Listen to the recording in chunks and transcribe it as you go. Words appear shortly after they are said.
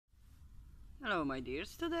Hello, my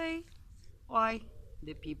dears. Today, why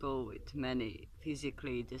the people with many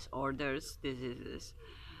physically disorders, diseases,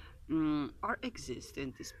 are exist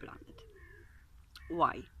in this planet?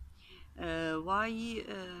 Why? Why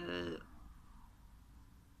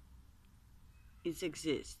it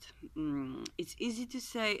exists? It's easy to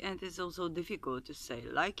say, and it's also difficult to say.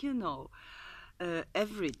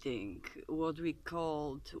 Everything what we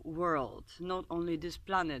called world, not only this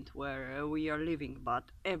planet where we are living,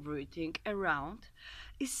 but everything around,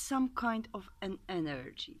 is some kind of an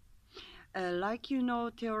energy.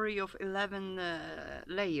 Theory of 11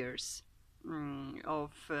 layers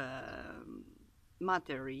of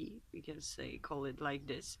matter, we can say, call it like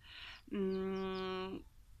this, mm,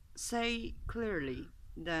 say clearly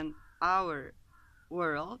then our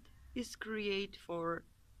world is created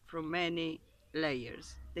from many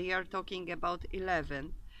layers. They are talking about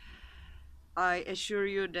 11. I assure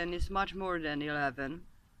you then it's much more than 11.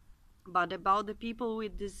 But about the people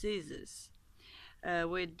with diseases,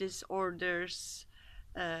 with disorders,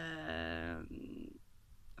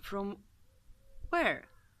 from where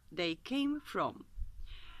they came from.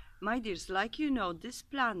 My dears, this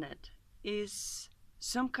planet is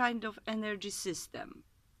some kind of energy system.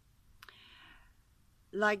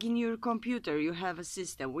 Like in your computer, you have a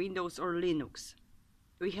system, Windows or Linux.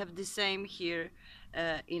 We have the same here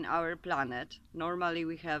in our planet. Normally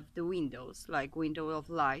we have the Windows, like window of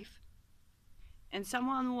life. And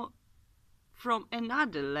someone from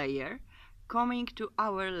another layer coming to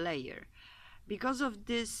our layer. Because of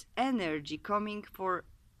this energy coming for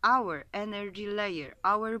our energy layer,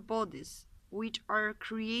 our bodies, which are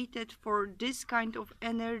created for this kind of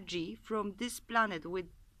energy from this planet, with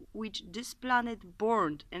which this planet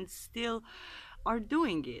born and still are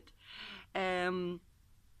doing it.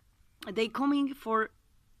 They coming for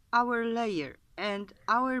our layer and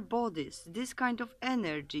our bodies. This kind of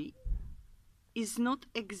energy is not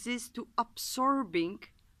exist to absorbing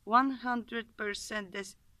 100%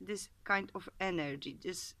 this kind of energy,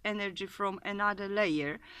 this energy from another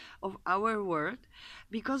layer of our world.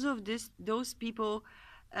 Because of this, those people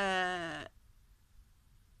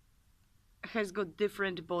has got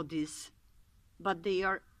different bodies, but they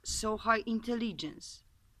are so high intelligence.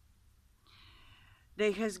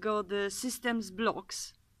 They has got the systems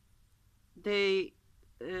blocks. These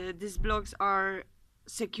blocks are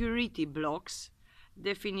security blocks,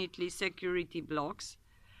 definitely security blocks.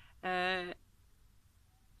 But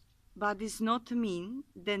it's not mean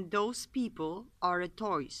that those people are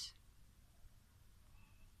toys.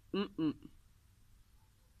 Mm-mm.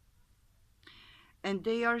 And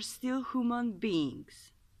they are still human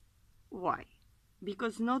beings. Why?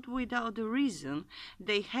 Because not without a reason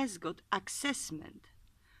they has got assessment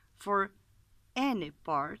for any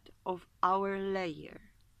part of our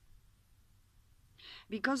layer.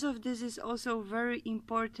 Because of this is also very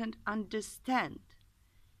important understand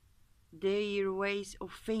their ways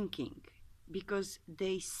of thinking, because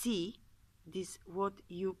they see this what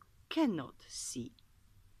you cannot see.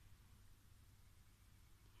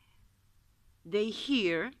 They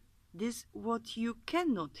hear this what you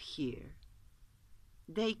cannot hear.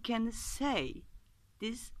 They can say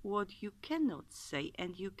this what you cannot say,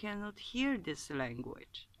 and you cannot hear this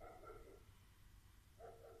language.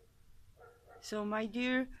 So my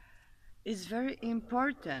dear, it's very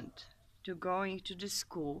important to going to the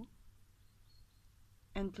school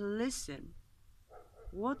and listen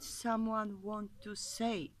what someone want to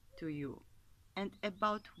say to you and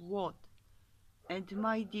about what. And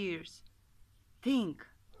my dears, think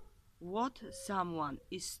what someone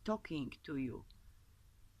is talking to you.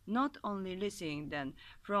 Not only listening then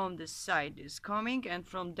from this side is coming and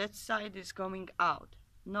from that side is coming out.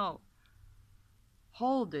 No.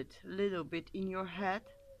 Hold it a little bit in your head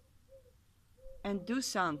and do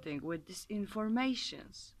something with these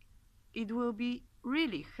informations. It will be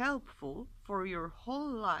really helpful for your whole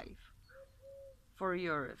life, for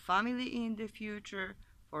your family in the future,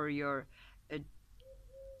 for your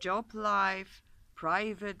job life,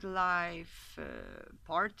 private life,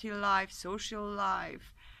 party life, social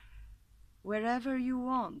life, wherever you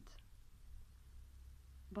want.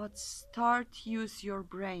 But start use your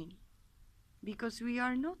brain, because we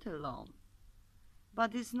are not alone.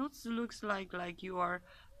 But it's not looks like you are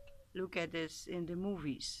look at this in the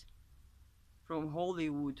movies from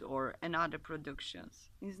Hollywood or another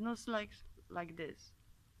productions. It's not like this.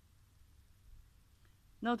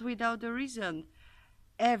 Not without a reason.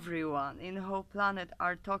 Everyone in the whole planet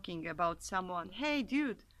are talking about someone. Hey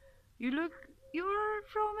dude, you're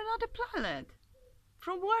from another planet.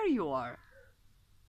 From where you are?